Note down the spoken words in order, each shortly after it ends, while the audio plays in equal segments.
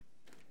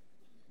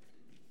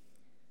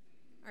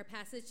Our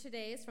passage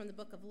today is from the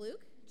book of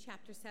Luke,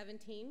 chapter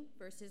 17,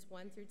 verses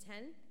 1 through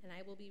 10, and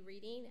I will be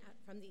reading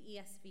from the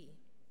ESV.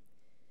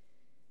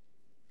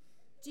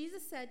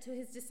 Jesus said to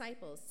his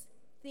disciples,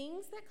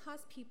 "Things that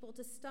cause people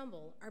to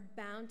stumble are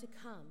bound to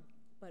come,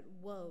 but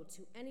woe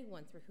to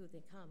anyone through whom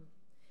they come.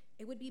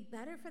 It would be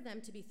better for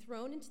them to be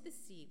thrown into the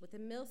sea with a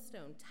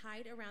millstone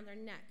tied around their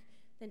neck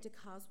than to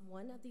cause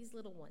one of these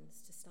little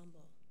ones to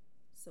stumble.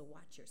 So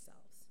watch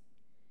yourselves.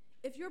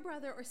 If your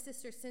brother or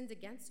sister sins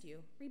against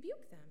you,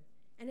 rebuke them,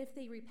 and if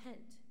they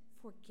repent,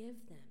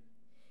 forgive them.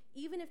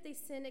 Even if they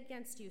sin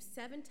against you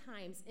 7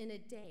 times in a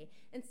day,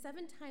 and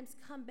 7 times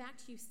come back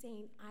to you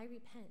saying, 'I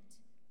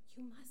repent,'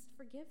 you must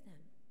forgive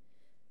them."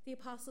 The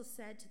apostles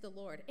said to the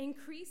Lord,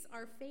 "Increase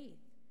our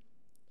faith."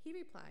 He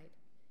replied,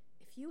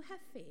 "If you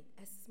have faith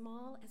as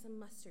small as a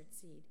mustard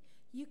seed,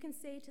 you can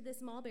say to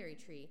this mulberry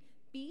tree,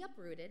 'Be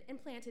uprooted and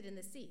planted in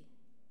the sea,'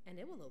 and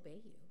it will obey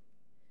you.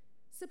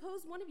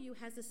 Suppose one of you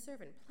has a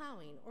servant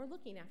plowing or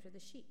looking after the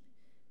sheep.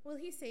 Will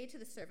he say to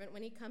the servant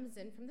when he comes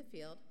in from the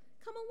field,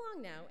 'Come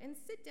along now and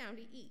sit down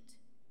to eat'?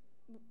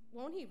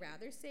 Won't he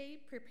rather say,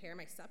 'Prepare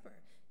my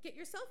supper, get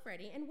yourself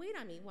ready, and wait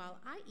on me while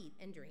I eat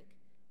and drink?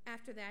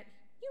 After that,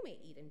 you may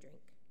eat and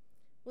drink'?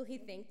 Will he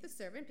thank the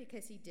servant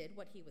because he did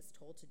what he was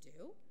told to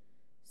do?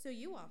 So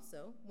you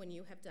also, when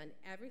you have done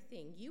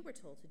everything you were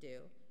told to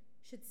do,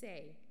 should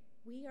say,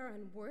 'We are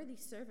unworthy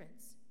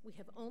servants. We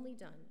have only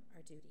done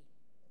our duty.'"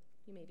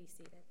 You may be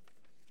seated.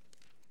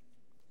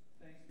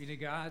 Thanks be to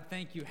God.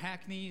 Thank you,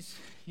 Hackneys.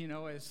 You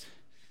know, as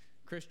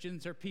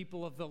Christians are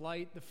people of the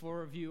light, the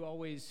 4 of you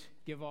always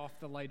give off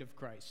the light of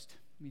Christ.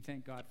 We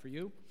thank God for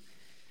you.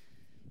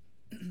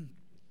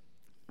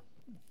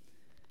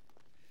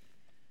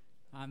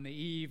 On the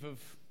eve of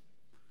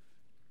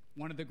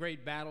one of the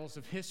great battles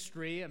of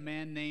history, a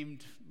man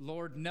named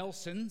Lord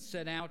Nelson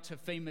set out a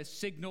famous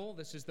signal.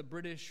 This is the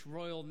British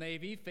Royal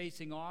Navy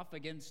facing off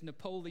against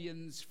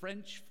Napoleon's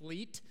French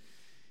fleet.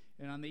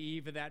 And on the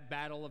eve of that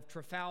Battle of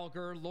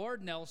Trafalgar,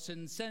 Lord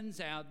Nelson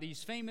sends out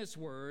these famous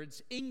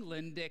words,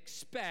 "England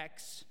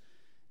expects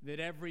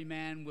that every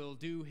man will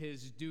do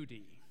his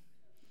duty."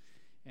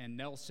 And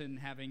Nelson,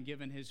 having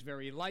given his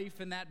very life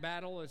in that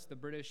battle, as the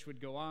British would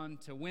go on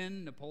to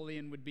win,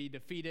 Napoleon would be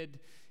defeated.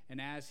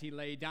 And as he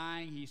lay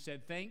dying, he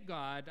said, "Thank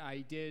God I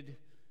did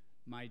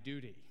my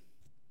duty."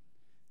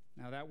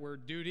 Now, that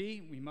word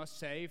duty, we must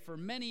say, for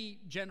many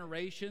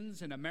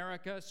generations in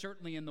America,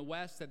 certainly in the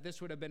West, that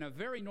this would have been a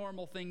very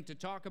normal thing to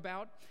talk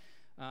about,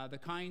 the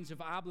kinds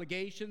of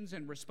obligations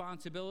and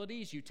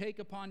responsibilities you take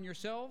upon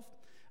yourself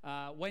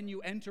when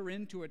you enter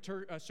into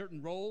a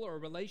certain role or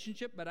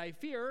relationship. But I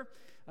fear,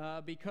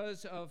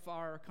 because of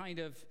our kind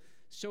of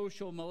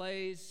social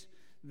malaise,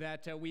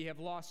 that we have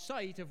lost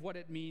sight of what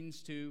it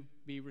means to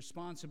be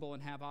responsible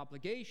and have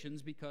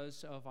obligations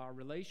because of our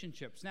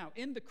relationships. Now,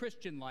 in the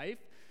Christian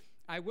life,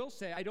 I will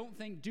say I don't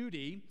think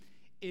duty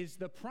is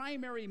the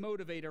primary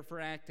motivator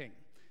for acting.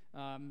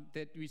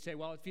 That we say,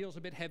 well, it feels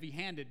a bit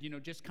heavy-handed,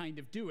 just kind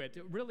of do it.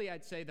 Really,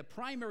 I'd say the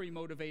primary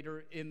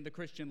motivator in the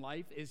Christian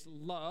life is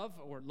love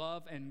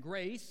and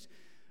grace.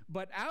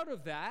 But out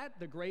of that,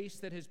 the grace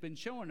that has been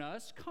shown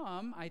us,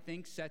 come, I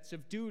think, sets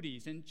of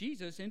duties. And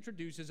Jesus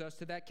introduces us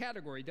to that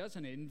category,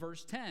 doesn't it? In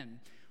verse 10,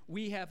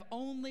 we have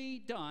only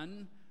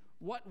done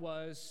what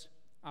was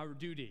our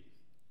duty.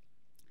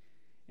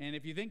 And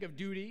if you think of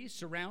duties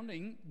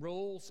surrounding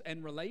roles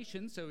and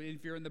relations, so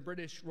if you're in the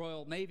British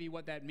Royal Navy,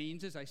 what that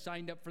means is I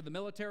signed up for the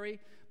military.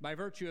 By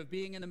virtue of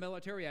being in the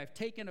military, I've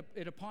taken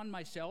it upon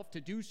myself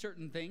to do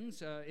certain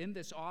things in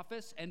this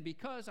office, and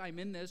because I'm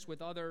in this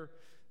with other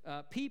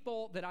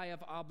people, that I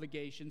have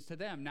obligations to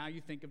them. Now you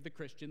think of the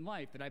Christian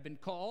life, that I've been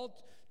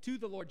called to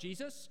the Lord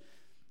Jesus,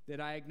 that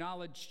I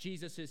acknowledge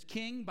Jesus as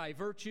King by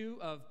virtue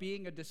of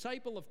being a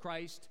disciple of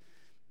Christ,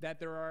 that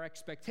there are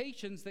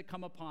expectations that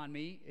come upon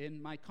me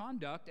in my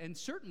conduct, and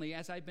certainly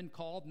as I've been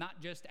called,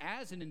 not just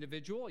as an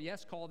individual,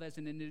 yes, called as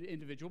an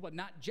individual, but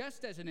not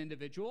just as an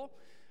individual,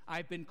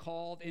 I've been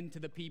called into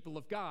the people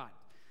of God.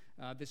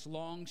 This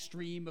long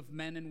stream of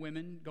men and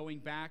women going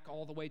back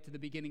all the way to the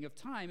beginning of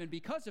time, and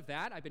because of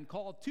that, I've been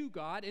called to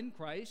God in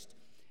Christ,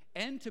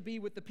 and to be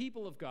with the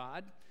people of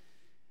God,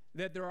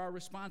 that there are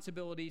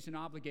responsibilities and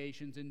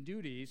obligations and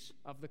duties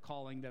of the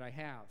calling that I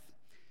have.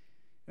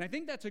 And I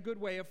think that's a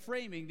good way of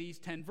framing these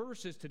 10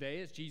 verses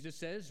today, as Jesus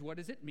says, what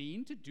does it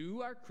mean to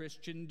do our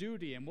Christian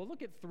duty? And we'll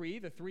look at three.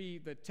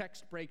 The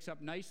text breaks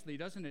up nicely,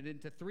 doesn't it,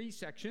 into 3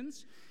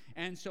 sections.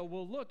 And so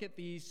we'll look at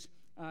these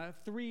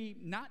 3,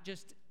 not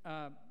just,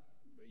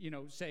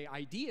 say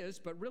ideas,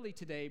 but really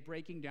today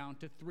breaking down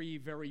to 3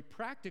 very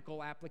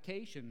practical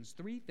applications,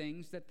 3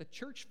 things that the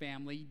church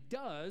family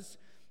does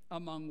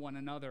among one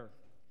another.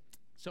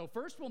 So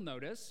first we'll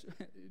notice,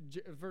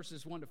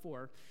 verses 1 to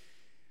 4,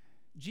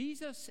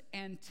 Jesus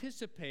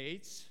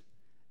anticipates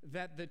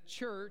that the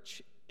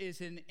church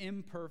is an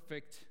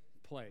imperfect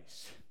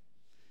place.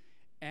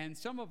 And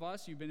some of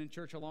us, you've been in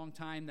church a long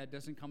time, that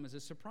doesn't come as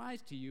a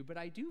surprise to you, but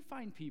I do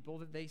find people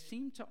that they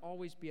seem to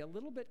always be a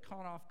little bit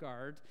caught off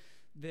guard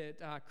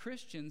that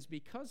Christians,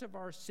 because of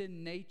our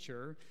sin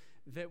nature,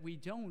 that we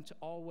don't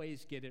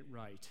always get it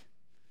right.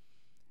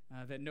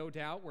 that no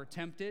doubt we're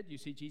tempted. You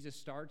see, Jesus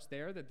starts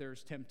there, that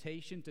there's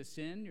temptation to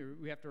sin.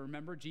 We have to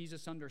remember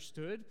Jesus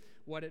understood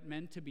what it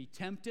meant to be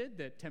tempted,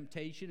 that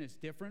temptation is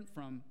different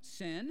from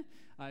sin.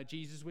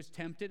 Jesus was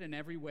tempted in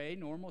every way.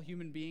 Normal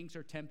human beings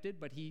are tempted,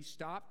 but he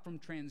stopped from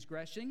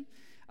transgressing.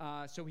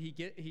 So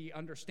he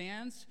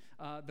understands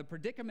the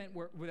predicament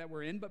that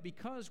we're in, but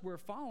because we're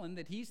fallen,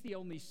 that he's the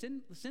only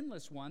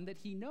sinless one, that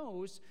he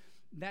knows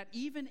that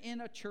even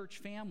in a church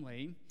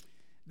family,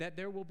 that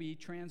there will be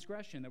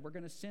transgression, that we're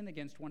going to sin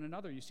against one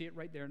another. You see it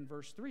right there in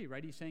verse 3,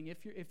 right? He's saying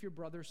if your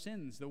brother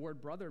sins, the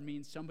word brother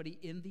means somebody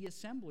in the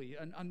assembly,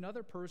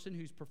 another person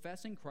who's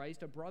professing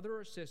Christ, a brother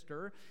or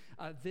sister.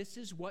 This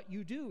is what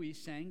you do,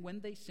 he's saying, when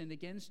they sin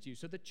against you.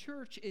 So the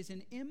church is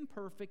an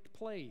imperfect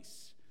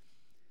place.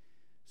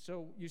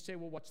 So you say,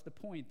 well, what's the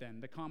point then?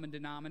 The common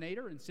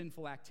denominator in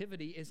sinful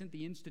activity isn't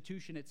the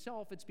institution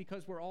itself. It's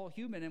because we're all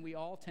human and we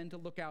all tend to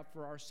look out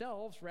for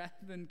ourselves rather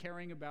than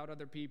caring about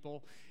other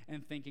people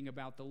and thinking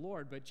about the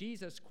Lord. But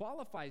Jesus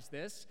qualifies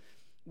this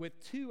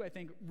with two, I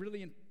think,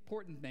 really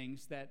important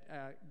things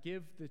that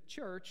give the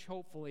church,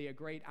 hopefully, a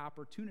great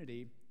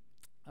opportunity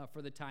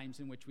for the times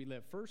in which we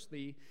live.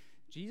 Firstly,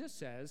 Jesus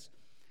says,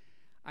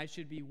 I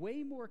should be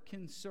way more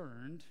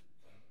concerned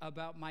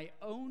about my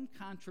own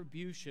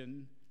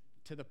contribution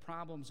to the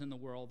problems in the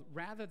world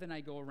rather than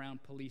I go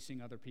around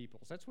policing other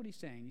people's. That's what he's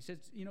saying. He says,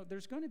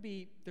 there's going to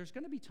be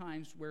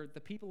times where the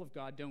people of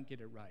God don't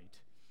get it right.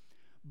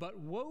 But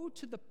woe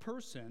to the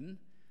person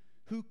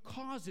who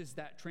causes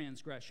that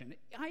transgression,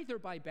 either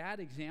by bad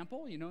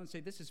example, and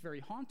say, this is very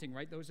haunting,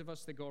 right? Those of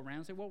us that go around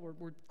and say, well,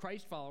 we're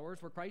Christ followers,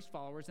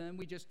 and then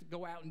we just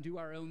go out and do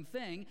our own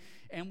thing,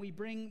 and we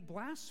bring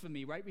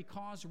blasphemy, right? We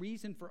cause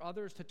reason for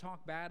others to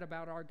talk bad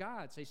about our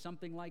God, say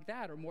something like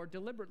that, or more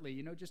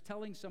deliberately, just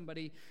telling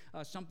somebody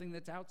something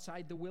that's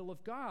outside the will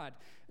of God.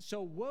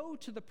 So woe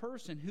to the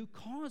person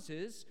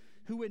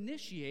who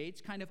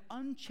initiates kind of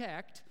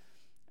unchecked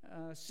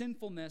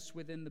sinfulness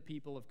within the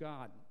people of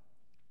God.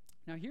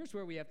 Now, here's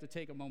where we have to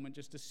take a moment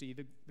just to see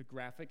the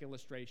graphic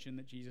illustration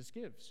that Jesus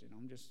gives.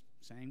 I'm just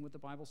saying what the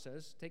Bible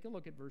says. Take a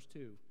look at verse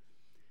 2.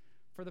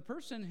 For the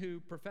person who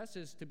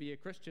professes to be a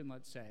Christian,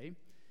 let's say,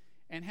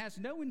 and has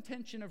no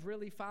intention of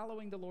really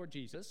following the Lord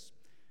Jesus,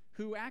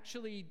 who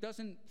actually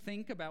doesn't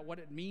think about what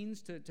it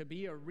means to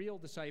be a real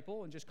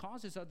disciple and just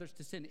causes others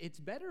to sin, it's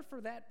better for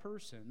that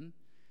person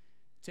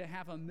to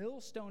have a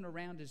millstone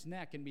around his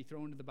neck and be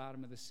thrown to the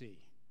bottom of the sea.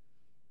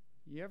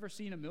 You ever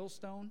seen a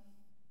millstone?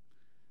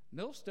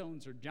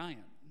 Millstones are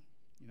giant,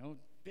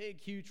 big,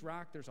 huge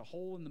rock. There's a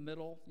hole in the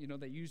middle.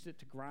 They used it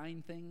to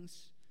grind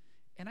things.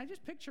 And I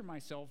just picture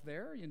myself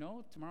there,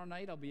 tomorrow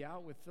night I'll be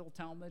out with Phil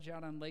Talmadge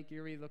out on Lake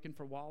Erie looking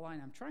for walleye.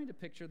 And I'm trying to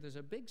picture there's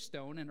a big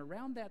stone, and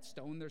around that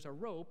stone there's a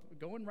rope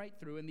going right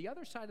through, and the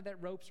other side of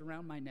that rope's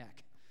around my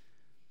neck.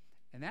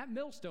 And that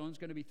millstone's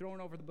going to be thrown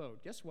over the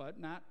boat. Guess what?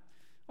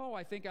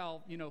 I think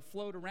I'll,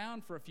 float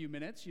around for a few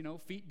minutes,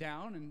 feet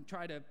down, and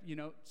try to,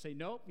 say,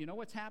 nope,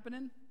 what's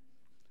happening?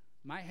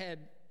 My head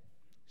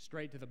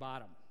straight to the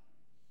bottom.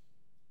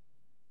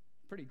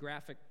 Pretty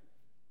graphic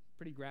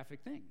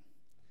thing.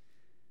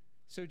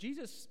 So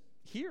Jesus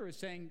here is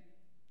saying,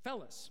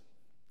 fellas,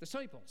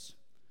 disciples,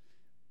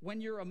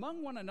 when you're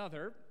among one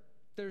another,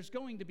 there's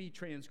going to be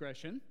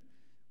transgression.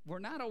 We're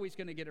not always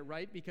going to get it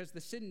right because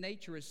the sin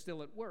nature is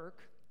still at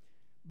work.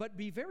 But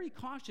be very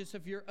cautious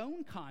of your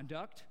own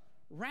conduct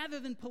rather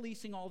than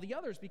policing all the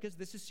others, because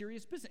this is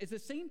serious business. It's the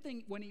same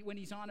thing when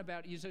he's on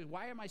about, he says,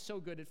 why am I so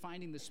good at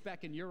finding the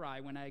speck in your eye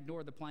when I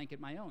ignore the plank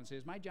in my own? So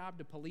it's my job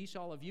to police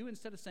all of you,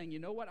 instead of saying, you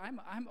know what, I'm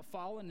a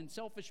fallen and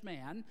selfish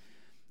man,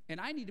 and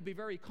I need to be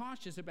very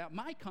cautious about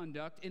my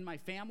conduct in my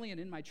family and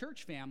in my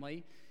church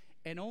family,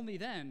 and only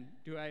then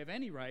do I have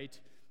any right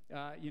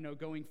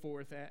going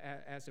forth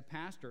as a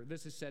pastor.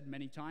 This is said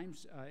many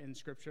times in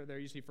Scripture. There,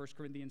 usually 1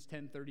 Corinthians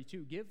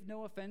 10:32. Give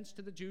no offense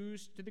to the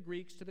Jews, to the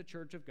Greeks, to the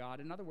church of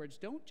God. In other words,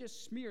 don't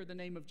just smear the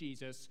name of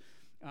Jesus,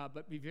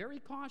 but be very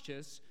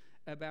cautious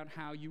about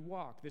how you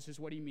walk. This is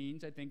what he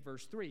means, I think,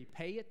 verse 3.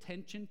 Pay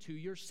attention to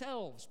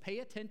yourselves. Pay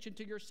attention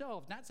to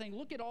yourselves. Not saying,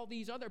 look at all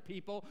these other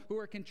people who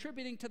are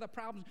contributing to the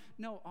problems.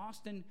 No,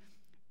 Austin,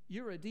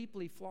 you're a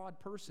deeply flawed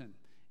person.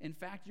 In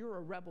fact, you're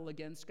a rebel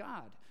against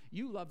God.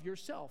 You love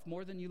yourself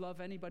more than you love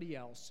anybody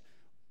else.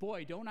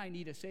 Boy, don't I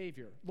need a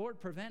Savior.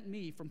 Lord, prevent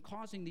me from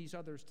causing these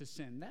others to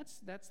sin.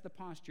 That's the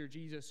posture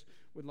Jesus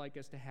would like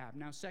us to have.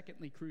 Now,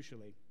 secondly,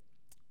 crucially,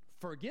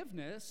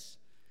 forgiveness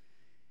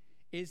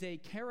is a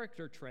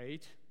character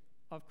trait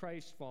of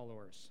Christ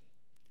followers.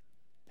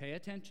 Pay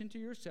attention to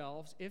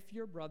yourselves. If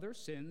your brother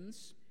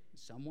sins,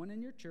 someone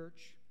in your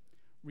church,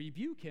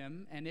 rebuke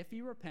him, and if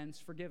he repents,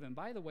 forgive him.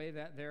 By the way,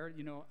 that there,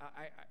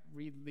 I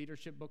read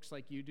leadership books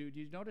like you do. Do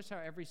you notice how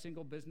every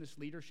single business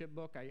leadership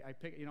book, I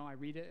pick, I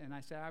read it and I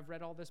say, I've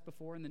read all this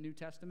before in the New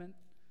Testament?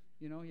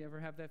 You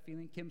ever have that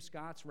feeling? Kim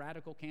Scott's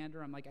Radical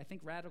Candor. I'm like, I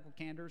think radical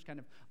candor is kind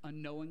of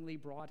unknowingly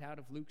brought out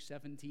of Luke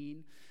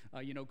 17.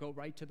 Go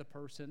right to the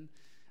person.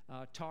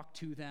 Talk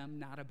to them,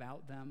 not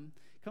about them.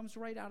 Comes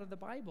right out of the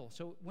Bible.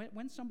 So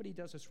when somebody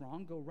does us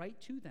wrong, go right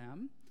to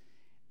them.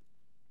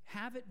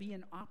 have it be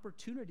an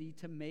opportunity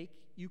to make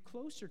you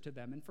closer to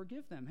them and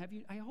forgive them.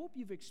 I hope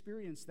you've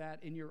experienced that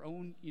in your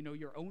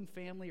own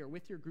family or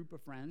with your group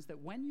of friends, that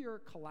when you're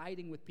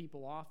colliding with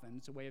people often,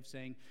 it's a way of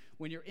saying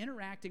when you're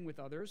interacting with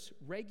others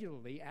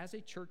regularly, as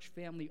a church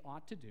family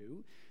ought to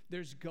do,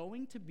 there's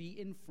going to be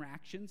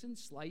infractions and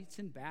slights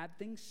and bad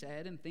things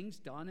said and things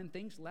done and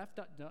things left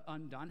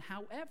undone.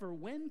 However,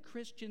 when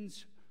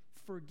Christians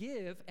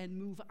forgive and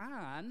move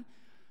on,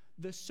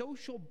 the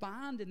social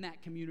bond in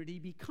that community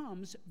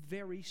becomes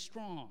very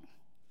strong.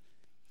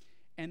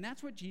 And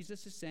that's what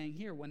Jesus is saying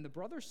here. When the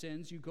brother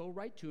sins, you go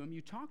right to him, you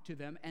talk to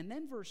them, and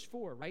then verse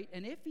 4, right?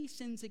 And if he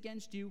sins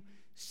against you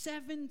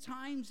 7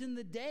 times in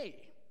the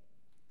day,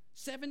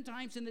 7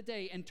 times in the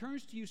day, and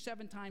turns to you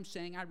 7 times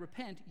saying, I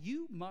repent,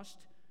 you must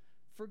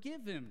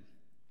forgive him.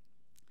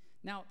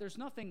 Now, there's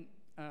nothing...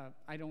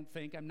 I don't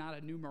think, I'm not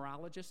a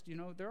numerologist.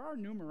 There are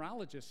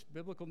numerologists,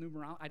 biblical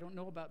numerology. I don't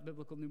know about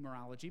biblical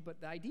numerology,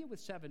 but the idea with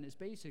 7 is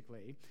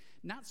basically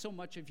not so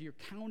much if you're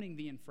counting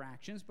the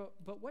infractions, but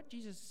what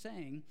Jesus is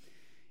saying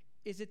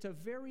is it's a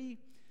very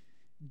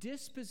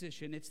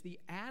disposition, it's the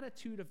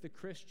attitude of the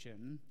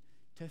Christian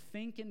to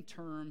think in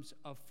terms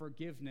of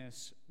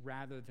forgiveness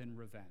rather than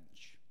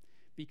revenge.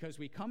 Because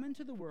we come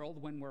into the world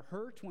when we're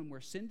hurt, when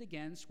we're sinned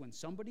against, when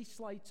somebody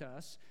slights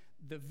us,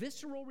 the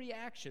visceral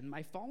reaction,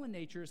 my fallen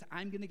nature, is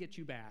I'm going to get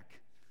you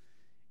back.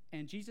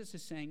 And Jesus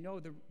is saying,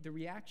 no, the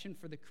reaction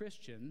for the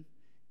Christian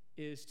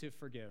is to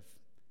forgive.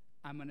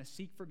 I'm going to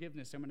seek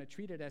forgiveness. I'm going to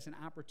treat it as an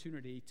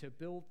opportunity to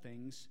build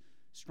things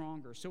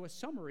stronger. So a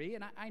summary,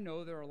 and I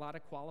know there are a lot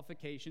of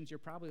qualifications. You're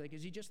probably like,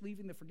 is he just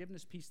leaving the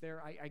forgiveness piece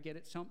there? I get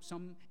it.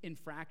 Some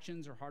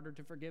infractions are harder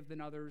to forgive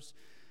than others.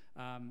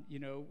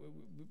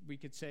 We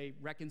could say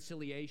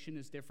reconciliation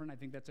is different. I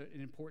think that's an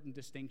important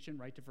distinction,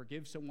 right? To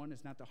forgive someone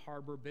is not to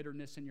harbor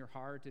bitterness in your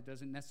heart. It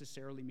doesn't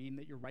necessarily mean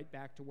that you're right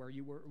back to where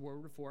you were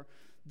before.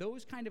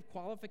 Those kind of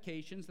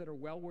qualifications that are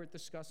well worth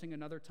discussing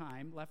another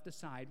time, left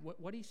aside,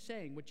 what he's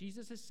saying, what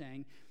Jesus is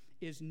saying,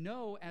 is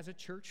no, as a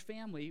church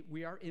family,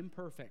 we are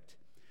imperfect.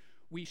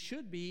 We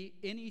should be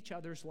in each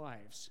other's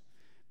lives.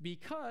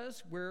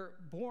 Because we're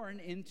born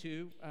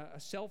into a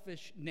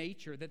selfish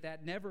nature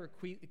that never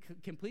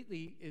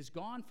completely is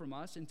gone from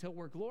us until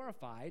we're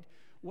glorified,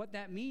 what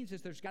that means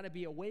is there's got to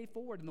be a way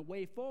forward, and the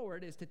way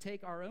forward is to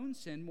take our own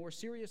sin more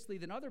seriously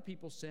than other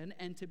people's sin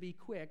and to be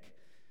quick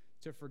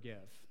to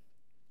forgive.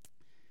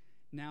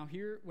 Now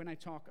here, when I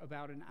talk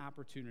about an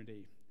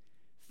opportunity,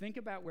 think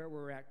about where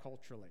we're at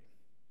culturally.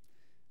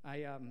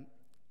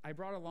 I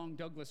brought along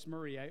Douglas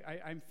Murray.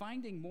 I'm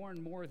finding more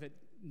and more that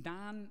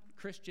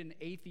non-Christian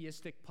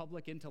atheistic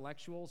public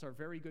intellectuals are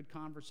very good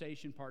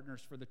conversation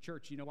partners for the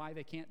church. You know why?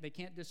 They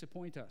can't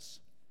disappoint us,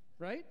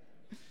 right?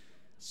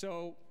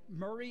 So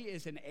Murray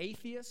is an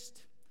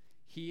atheist.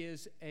 He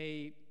is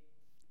a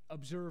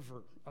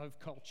observer of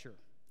culture.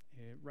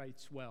 He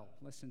writes well.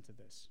 Listen to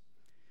this.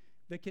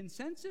 The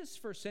consensus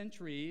for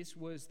centuries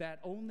was that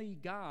only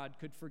God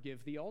could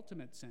forgive the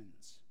ultimate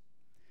sins.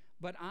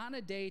 But on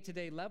a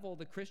day-to-day level,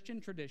 the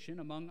Christian tradition,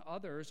 among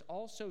others,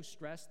 also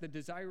stressed the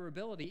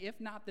desirability,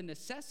 if not the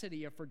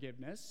necessity of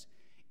forgiveness,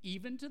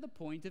 even to the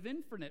point of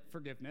infinite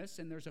forgiveness.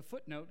 And there's a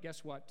footnote,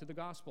 guess what, to the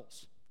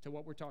Gospels, to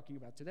what we're talking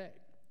about today.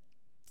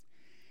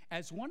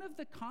 As one of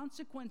the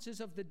consequences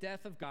of the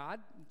death of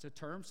God, it's a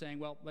term saying,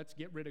 well, let's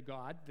get rid of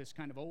God, this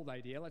kind of old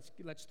idea,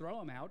 let's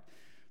throw him out.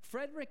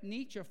 Friedrich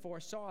Nietzsche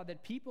foresaw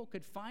that people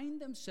could find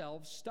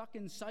themselves stuck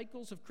in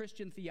cycles of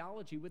Christian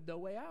theology with no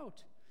way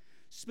out.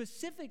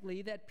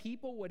 Specifically, that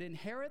people would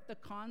inherit the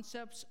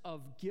concepts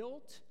of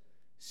guilt,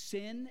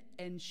 sin,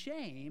 and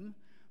shame,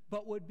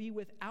 but would be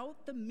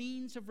without the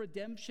means of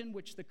redemption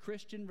which the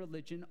Christian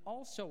religion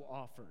also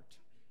offered.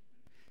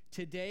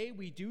 Today,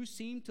 we do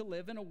seem to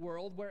live in a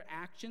world where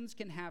actions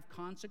can have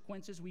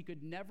consequences we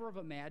could never have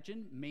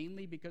imagined,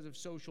 mainly because of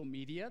social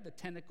media, the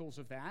tentacles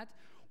of that,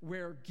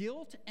 where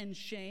guilt and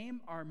shame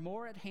are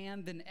more at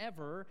hand than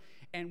ever,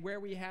 and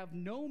where we have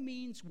no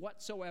means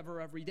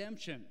whatsoever of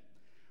redemption.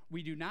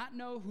 We do not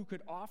know who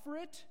could offer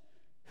it,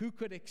 who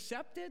could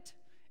accept it,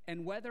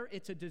 and whether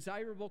it's a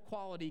desirable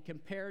quality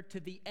compared to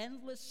the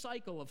endless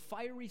cycle of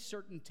fiery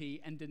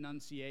certainty and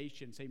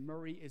denunciation. Say,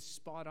 Murray is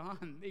spot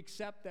on,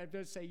 except that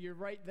does say you're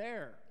right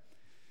there.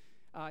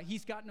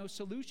 He's got no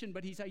solution,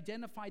 but he's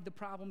identified the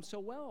problem so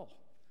well.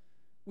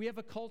 We have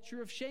a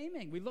culture of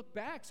shaming. We look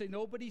back, say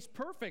nobody's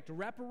perfect.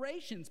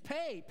 Reparations,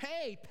 pay.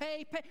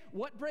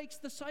 What breaks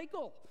the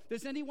cycle?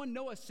 Does anyone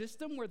know a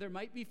system where there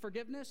might be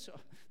forgiveness?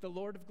 The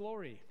Lord of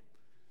glory.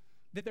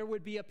 That there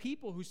would be a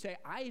people who say,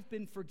 I've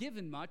been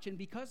forgiven much, and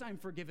because I'm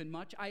forgiven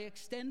much, I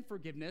extend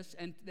forgiveness,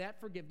 and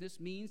that forgiveness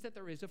means that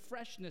there is a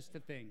freshness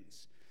to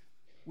things.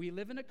 We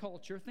live in a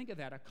culture, think of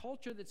that, a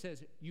culture that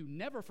says, you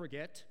never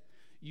forget,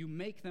 you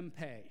make them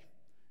pay.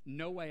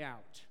 No way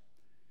out.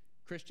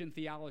 Christian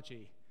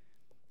theology,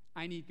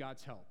 I need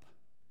God's help.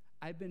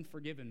 I've been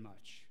forgiven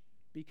much.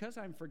 Because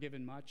I'm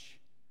forgiven much,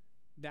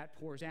 that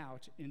pours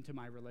out into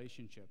my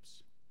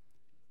relationships.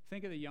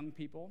 Think of the young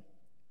people.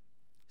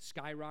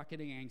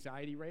 Skyrocketing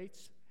anxiety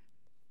rates,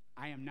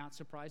 I am not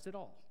surprised at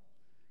all.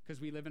 Because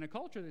we live in a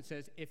culture that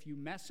says if you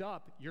mess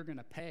up, you're going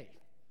to pay,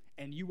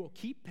 and you will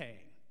keep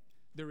paying.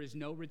 There is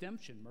no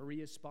redemption.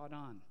 Maria's spot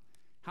on.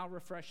 How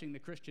refreshing the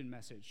Christian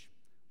message.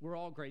 We're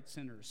all great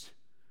sinners.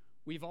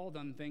 We've all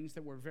done things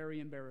that we're very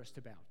embarrassed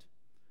about.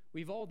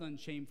 We've all done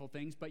shameful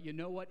things, but you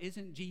know what?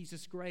 Isn't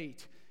Jesus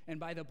great? And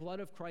by the blood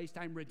of Christ,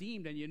 I'm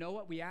redeemed. And you know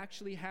what? We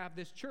actually have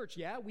this church.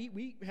 Yeah,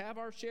 we have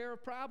our share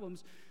of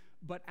problems,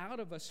 but out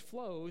of us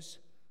flows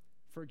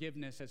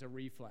forgiveness as a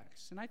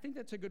reflex. And I think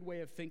that's a good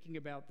way of thinking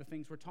about the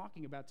things we're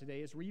talking about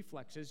today as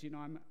reflexes. You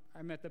know,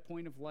 I'm at the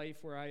point of life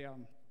where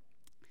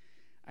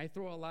I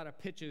throw a lot of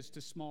pitches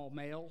to small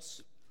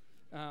males,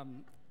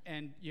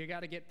 and you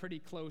got to get pretty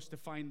close to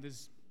find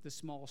the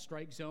small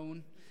strike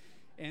zone.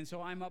 And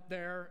so I'm up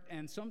there,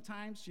 and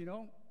sometimes, you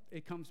know,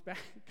 it comes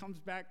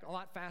back a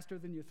lot faster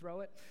than you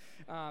throw it.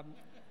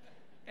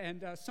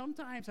 And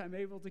sometimes I'm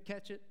able to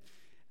catch it.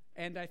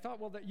 And I thought,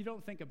 well, you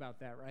don't think about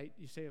that, right?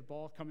 You say a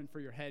ball coming for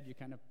your head,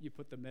 you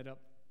put the mitt up.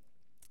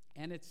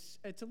 And it's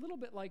a little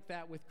bit like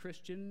that with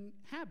Christian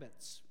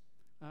habits,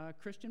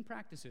 Christian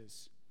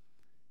practices.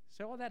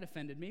 So, that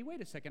offended me.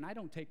 Wait a second, I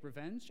don't take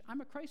revenge. I'm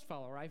a Christ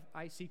follower.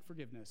 I seek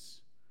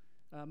forgiveness.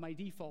 My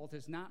default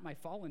is not my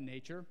fallen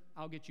nature.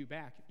 I'll get you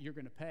back. You're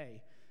going to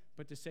pay.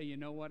 But to say, you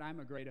know what, I'm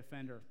a great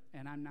offender,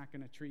 and I'm not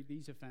going to treat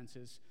these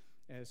offenses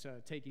as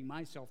taking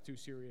myself too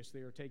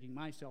seriously or taking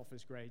myself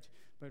as great,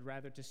 but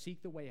rather to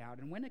seek the way out.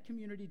 And when a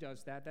community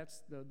does that,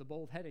 that's the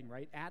bold heading,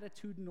 right?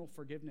 Attitudinal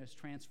forgiveness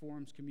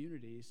transforms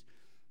communities.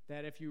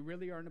 That if you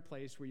really are in a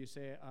place where you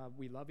say,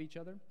 we love each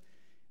other,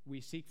 we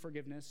seek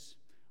forgiveness,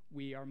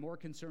 we are more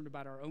concerned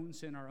about our own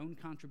sin, our own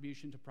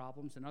contribution to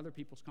problems, than other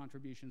people's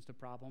contributions to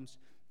problems,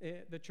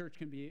 the church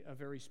can be a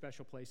very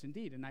special place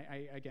indeed. And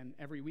I again,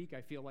 every week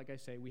I feel like I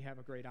say we have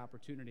a great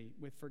opportunity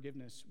with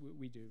forgiveness.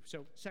 We do.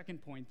 So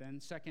second point then,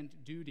 second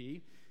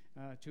duty,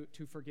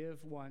 to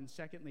forgive one.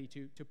 Secondly,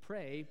 to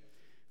pray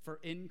for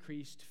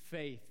increased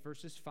faith.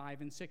 Verses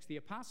 5 and 6. The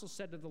apostles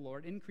said to the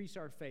Lord, increase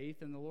our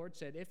faith. And the Lord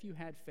said, if you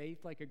had faith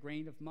like a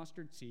grain of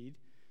mustard seed,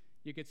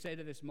 you could say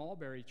to this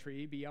mulberry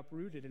tree, be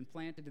uprooted and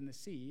planted in the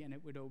sea, and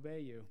it would obey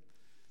you.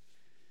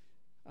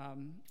 I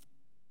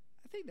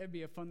think that'd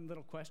be a fun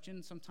little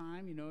question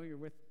sometime. You're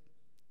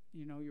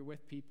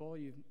with people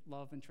you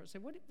love and trust. Say,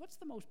 what's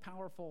the most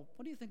powerful?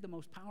 What do you think the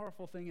most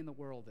powerful thing in the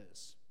world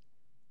is?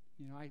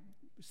 I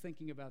was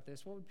thinking about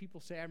this. What would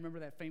people say? I remember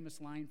that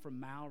famous line from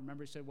Mao.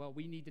 Remember, he said, well,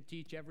 we need to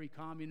teach every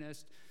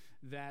communist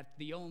that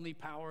the only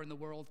power in the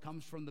world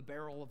comes from the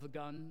barrel of the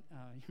gun.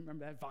 You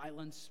remember that?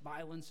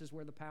 Violence is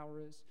where the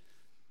power is.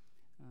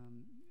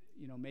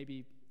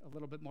 Maybe a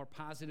little bit more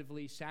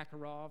positively,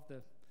 Sakharov,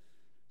 the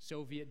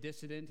Soviet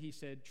dissident, he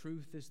said,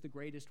 truth is the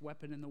greatest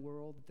weapon in the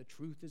world. The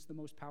truth is the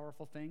most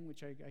powerful thing,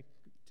 which I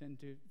tend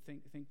to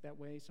think that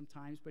way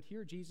sometimes. But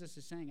here Jesus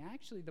is saying,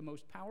 actually, the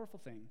most powerful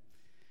thing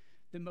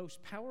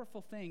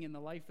in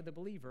the life of the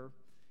believer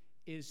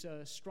is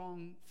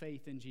strong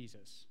faith in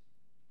Jesus.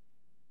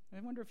 I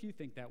wonder if you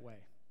think that way.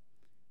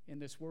 In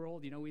this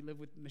world, we live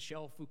with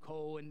Michel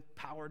Foucault and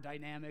power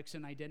dynamics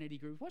and identity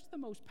groups. What's the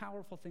most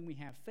powerful thing we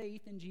have?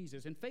 Faith in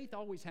Jesus. And faith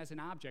always has an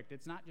object.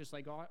 It's not just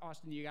like,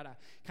 Austin, you got to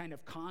kind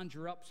of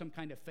conjure up some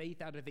kind of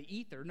faith out of the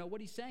ether. No,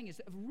 what he's saying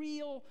is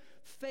real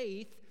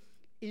faith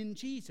in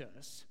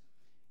Jesus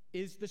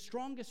is the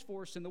strongest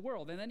force in the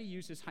world. And then he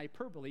uses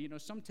hyperbole.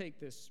 Some take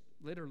this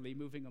literally,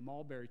 moving a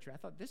mulberry tree. I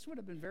thought this would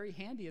have been very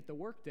handy at the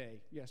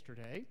workday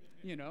yesterday,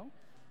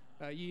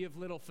 ye of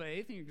little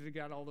faith, and you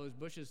got all those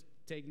bushes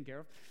taken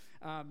care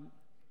of.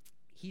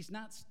 He's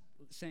not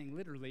saying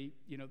literally,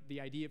 the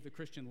idea of the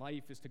Christian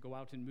life is to go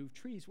out and move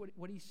trees.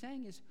 What he's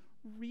saying is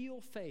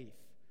real faith,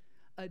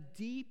 a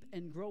deep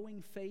and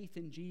growing faith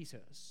in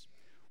Jesus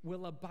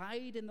will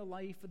abide in the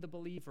life of the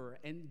believer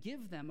and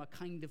give them a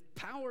kind of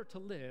power to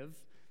live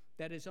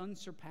that is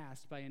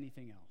unsurpassed by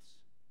anything else.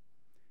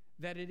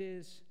 That it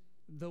is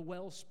the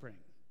wellspring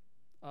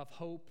of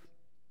hope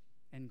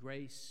and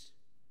grace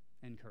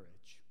and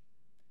courage.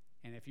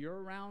 And if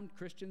you're around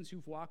Christians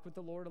who've walked with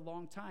the Lord a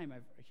long time,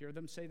 I hear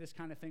them say this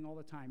kind of thing all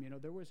the time.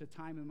 There was a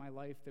time in my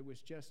life that was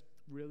just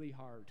really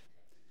hard.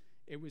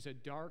 It was a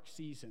dark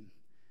season,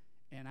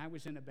 and I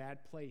was in a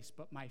bad place,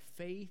 but my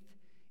faith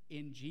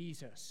in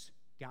Jesus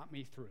got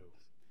me through.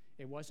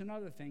 It wasn't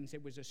other things.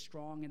 It was a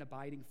strong and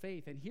abiding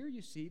faith. And here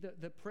you see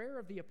the prayer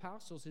of the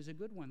apostles is a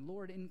good one.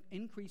 Lord,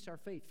 increase our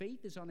faith.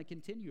 Faith is on a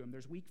continuum.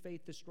 There's weak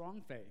faith to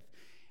strong faith.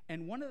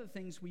 And one of the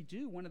things we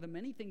do, one of the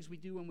many things we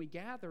do when we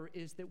gather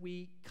is that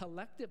we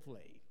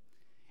collectively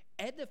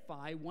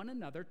edify one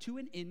another to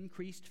an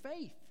increased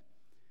faith.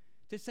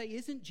 To say,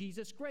 isn't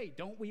Jesus great?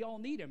 Don't we all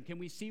need him? Can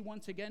we see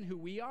once again who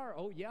we are?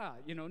 Oh, yeah,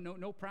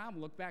 no problem.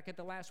 Look back at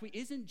the last week.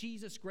 Isn't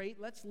Jesus great?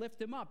 Let's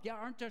lift him up.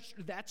 Yeah,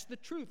 that's the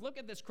truth. Look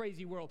at this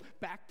crazy world.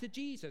 Back to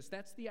Jesus.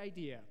 That's the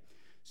idea.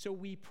 So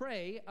we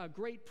pray. A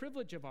great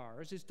privilege of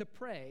ours is to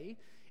pray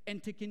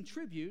and to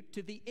contribute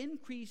to the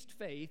increased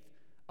faith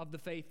of the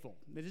faithful.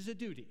 It is a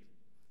duty.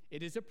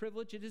 It is a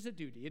privilege. It is a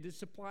duty. It is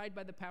supplied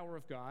by the power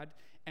of God.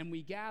 And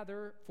we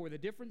gather for the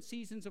different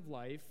seasons of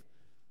life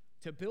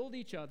to build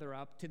each other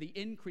up to the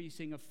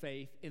increasing of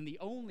faith in the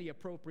only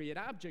appropriate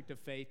object of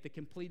faith, the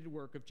completed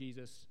work of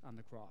Jesus on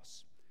the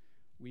cross.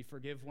 We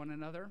forgive one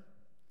another.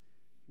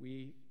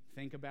 We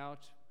think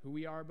about who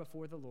we are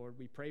before the Lord.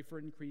 We pray for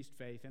increased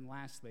faith. And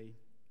lastly,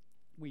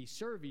 we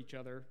serve each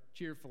other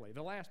cheerfully.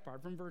 The last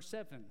part from verse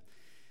 7.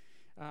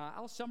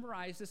 I'll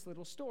summarize this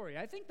little story.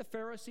 I think the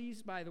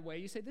Pharisees, by the way,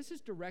 you say this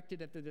is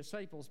directed at the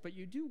disciples, but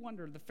you do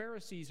wonder, the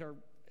Pharisees are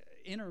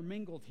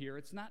intermingled here.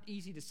 It's not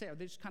easy to say.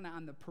 They're just kind of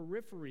on the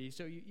periphery.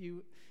 So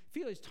you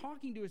feel he's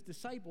talking to his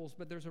disciples,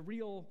 but there's a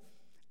real,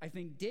 I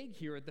think, dig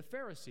here at the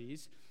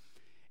Pharisees.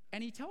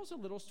 And he tells a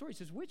little story. He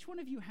says, which one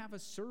of you have a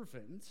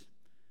servant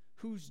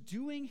who's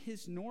doing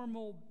his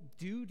normal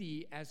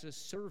duty as a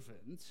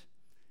servant,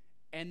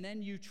 and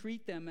then you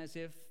treat them as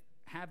if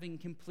having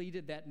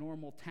completed that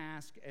normal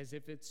task as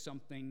if it's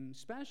something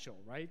special,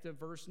 right? The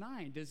verse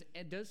 9,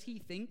 does he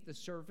thank the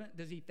servant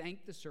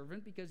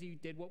because he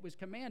did what was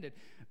commanded?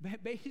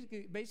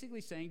 Basically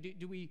saying,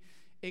 do we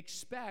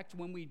expect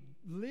when we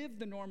live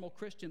the normal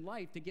Christian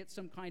life to get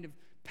some kind of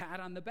pat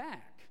on the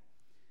back?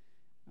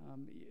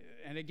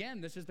 And again,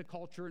 this is the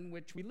culture in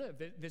which we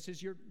live. This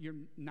is your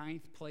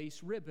ninth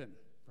place ribbon,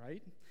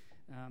 right?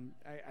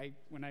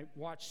 When I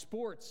watch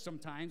sports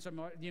sometimes,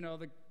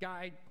 the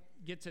guy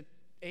gets a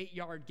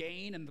 8-yard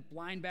gain and the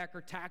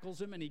linebacker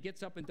tackles him and he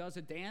gets up and does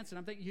a dance, and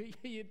I'm thinking,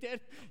 you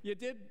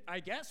did I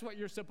guess what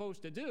you're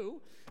supposed to do.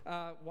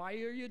 Why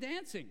are you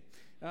dancing?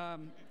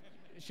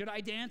 Should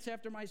I dance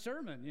after my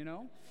sermon?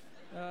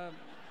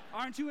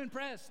 Aren't you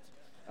impressed?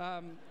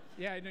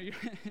 Yeah, I know you.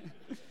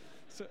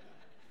 So,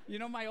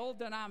 my old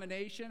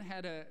denomination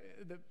had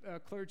the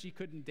clergy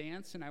couldn't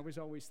dance, and I was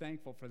always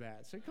thankful for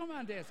that. So come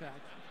on, dance out.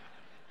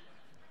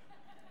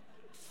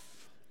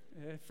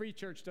 Free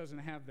church doesn't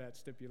have that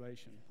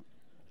stipulation.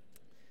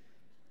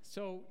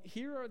 So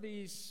here are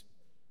these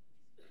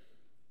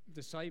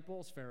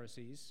disciples,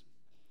 Pharisees,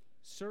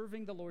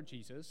 serving the Lord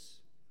Jesus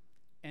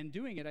and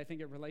doing it. I think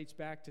it relates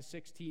back to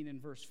 16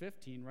 and verse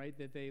 15, right?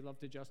 That they love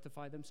to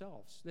justify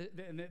themselves.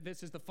 And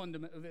this is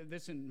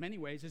this in many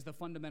ways is the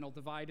fundamental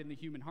divide in the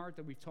human heart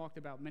that we've talked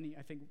about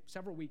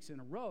several weeks in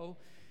a row,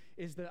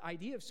 is the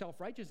idea of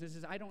self-righteousness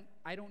is I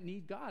don't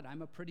need God.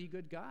 I'm a pretty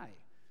good guy.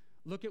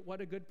 Look at what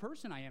a good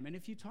person I am. And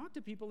if you talk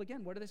to people,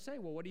 again, what do they say?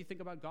 Well, what do you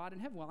think about God in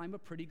heaven? Well, I'm a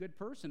pretty good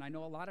person. I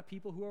know a lot of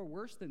people who are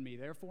worse than me,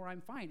 therefore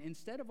I'm fine.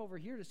 Instead of over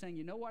here to saying,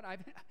 you know what,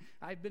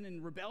 I've been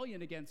in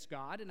rebellion against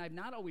God, and I've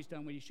not always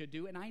done what you should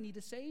do, and I need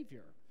a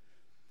Savior.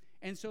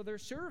 And so they're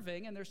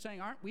serving, and they're saying,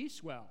 aren't we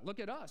swell?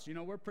 Look at us.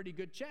 We're pretty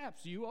good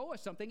chaps. You owe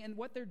us something. And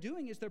what they're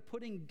doing is they're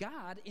putting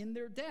God in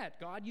their debt.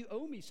 God, you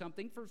owe me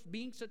something for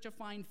being such a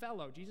fine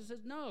fellow. Jesus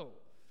says, no.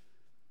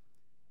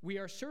 We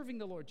are serving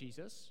the Lord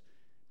Jesus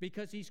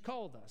because he's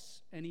called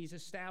us, and he's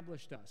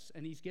established us,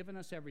 and he's given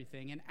us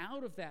everything. And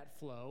out of that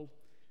flow,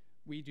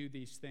 we do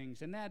these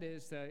things. And that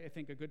is, I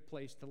think, a good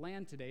place to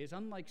land today, is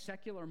unlike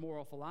secular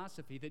moral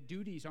philosophy, that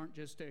duties aren't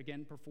just,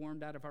 again,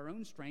 performed out of our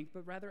own strength,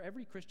 but rather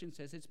every Christian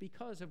says it's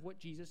because of what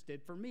Jesus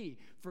did for me.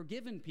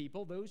 Forgiven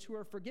people, those who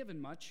are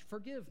forgiven much,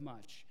 forgive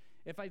much.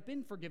 If I've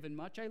been forgiven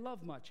much, I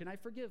love much, and I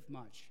forgive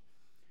much.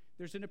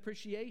 There's an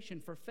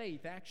appreciation for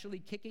faith actually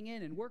kicking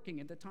in and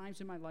working at the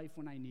times in my life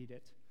when I need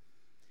it.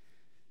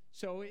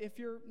 So if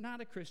you're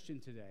not a Christian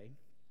today,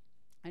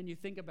 and you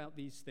think about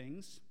these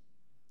things,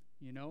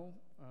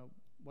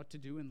 what to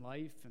do in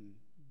life and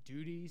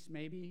duties,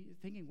 maybe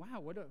thinking, wow,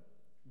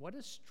 what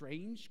a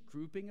strange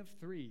grouping of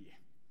three.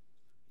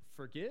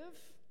 Forgive,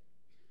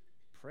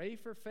 pray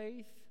for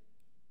faith,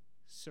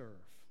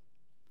 serve.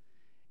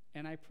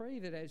 And I pray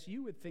that as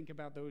you would think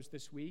about those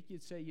this week,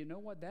 you'd say, you know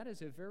what, that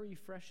is a very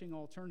refreshing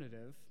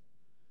alternative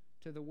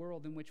to the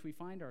world in which we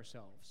find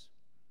ourselves,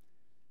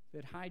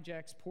 that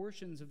hijacks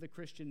portions of the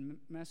Christian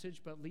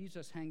message but leaves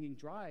us hanging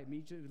dry,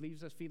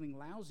 leaves us feeling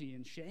lousy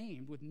and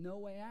shamed with no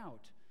way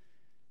out.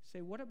 Say,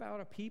 what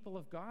about a people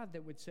of God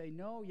that would say,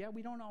 no, yeah,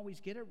 we don't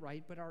always get it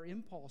right, but our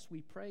impulse,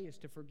 we pray, is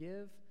to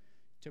forgive,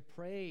 to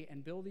pray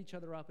and build each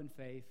other up in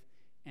faith,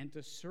 and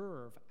to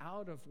serve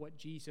out of what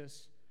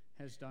Jesus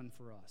has done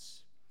for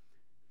us.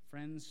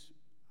 Friends,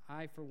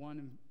 I, for one,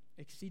 am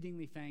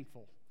exceedingly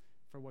thankful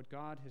for what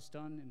God has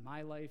done in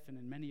my life and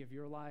in many of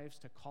your lives,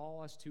 to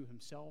call us to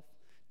himself,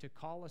 to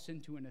call us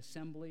into an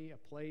assembly, a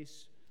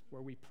place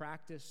where we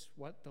practice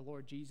what the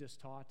Lord Jesus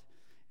taught.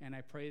 And I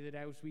pray that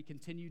as we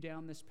continue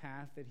down this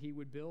path, that he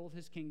would build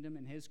his kingdom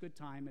in his good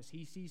time as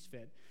he sees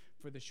fit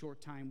for the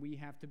short time we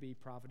have to be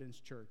Providence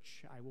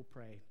Church. I will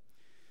pray.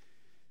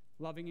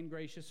 Loving and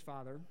gracious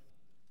Father,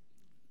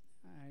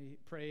 I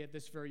pray at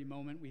this very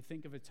moment we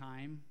think of a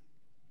time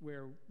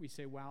where we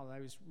say, wow,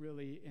 that was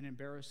really an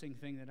embarrassing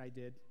thing that I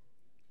did.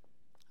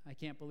 I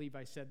can't believe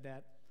I said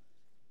that.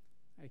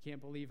 I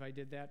can't believe I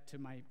did that to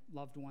my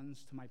loved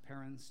ones, to my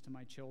parents, to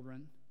my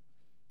children,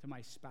 to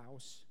my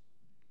spouse.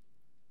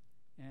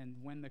 And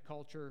when the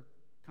culture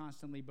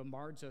constantly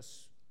bombards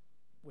us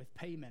with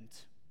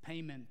payment,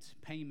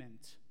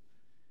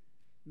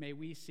 may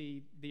we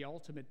see the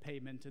ultimate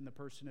payment in the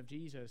person of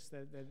Jesus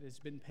that has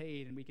been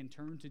paid, and we can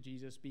turn to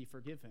Jesus, be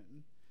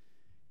forgiven,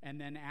 And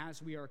then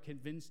as we are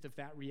convinced of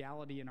that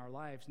reality in our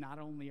lives, not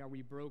only are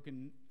we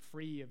broken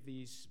free of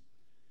these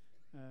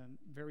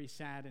very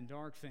sad and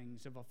dark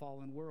things of a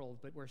fallen world,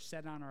 but we're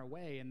set on our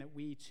way, and that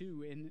we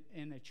too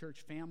in a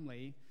church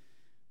family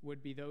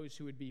would be those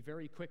who would be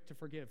very quick to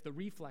forgive. The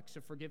reflex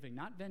of forgiving,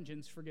 not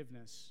vengeance,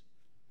 forgiveness.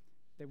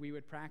 That we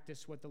would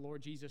practice what the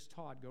Lord Jesus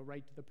taught, go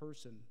right to the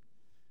person.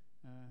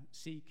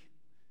 Seek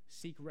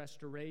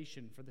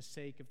restoration for the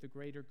sake of the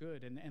greater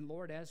good. And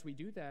Lord, as we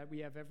do that, we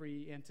have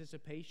every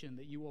anticipation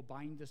that you will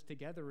bind us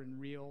together in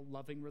real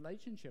loving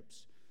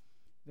relationships,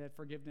 that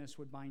forgiveness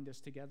would bind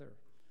us together.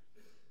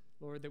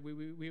 Lord, that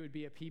we would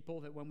be a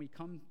people that when we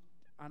come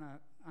on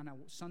a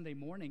Sunday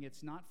morning,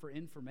 it's not for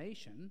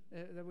information.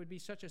 That would be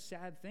such a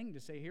sad thing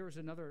to say, here's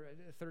another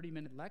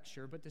 30-minute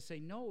lecture, but to say,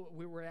 no,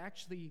 we were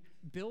actually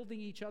building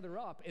each other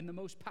up in the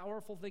most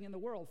powerful thing in the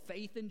world,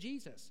 faith in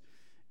Jesus.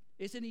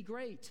 Isn't he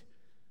great?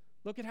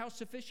 Look at how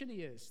sufficient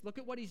he is. Look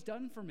at what he's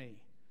done for me.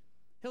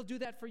 He'll do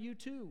that for you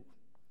too.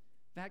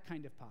 That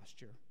kind of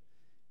posture.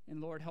 And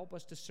Lord, help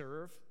us to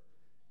serve,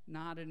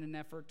 not in an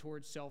effort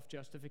towards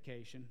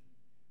self-justification.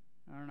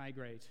 Aren't I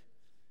great?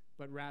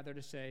 But rather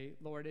to say,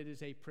 Lord, it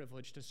is a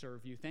privilege to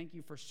serve you. Thank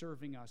you for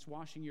serving us,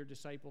 washing your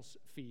disciples'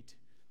 feet,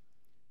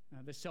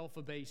 the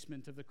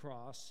self-abasement of the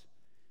cross,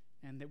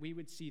 and that we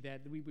would see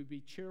that we would be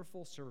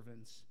cheerful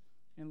servants.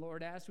 And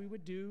Lord, as we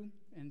would do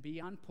and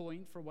be on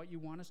point for what you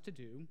want us to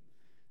do,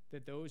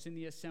 that those in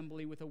the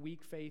assembly with a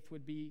weak faith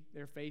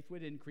their faith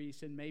would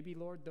increase. And maybe,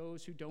 Lord,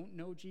 those who don't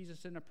know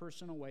Jesus in a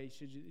personal way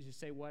should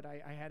say, what,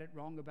 I had it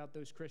wrong about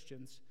those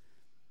Christians.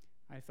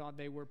 I thought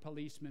they were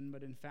policemen,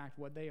 but in fact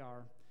what they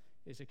are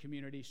is a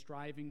community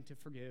striving to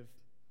forgive,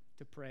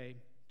 to pray,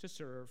 to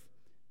serve,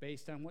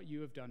 based on what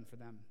you have done for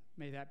them.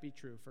 May that be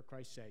true for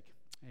Christ's sake.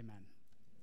 Amen.